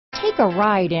Take a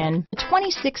ride in the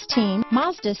 2016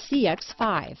 Mazda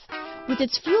CX-5. With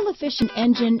its fuel-efficient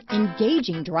engine,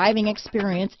 engaging driving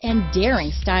experience, and daring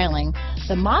styling,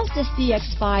 the Mazda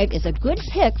CX-5 is a good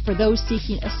pick for those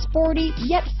seeking a sporty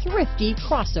yet thrifty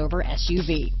crossover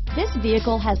SUV. This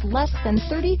vehicle has less than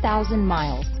 30,000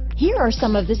 miles. Here are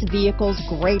some of this vehicle's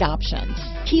great options: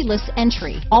 keyless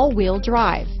entry, all-wheel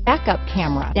drive, backup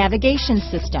camera, navigation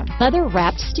system,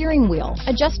 leather-wrapped steering wheel,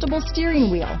 adjustable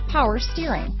steering wheel, power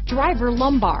steering, driver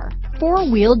lumbar,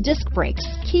 four-wheel disc brakes,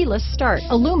 keyless start,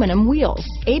 aluminum wheels,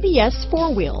 ABS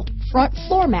four-wheel, front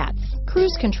floor mats,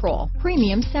 cruise control,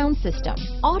 premium sound system,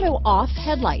 auto-off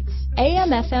headlights,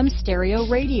 AM/FM stereo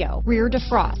radio, rear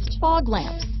defrost, fog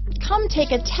lamps. Come take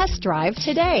a test drive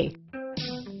today.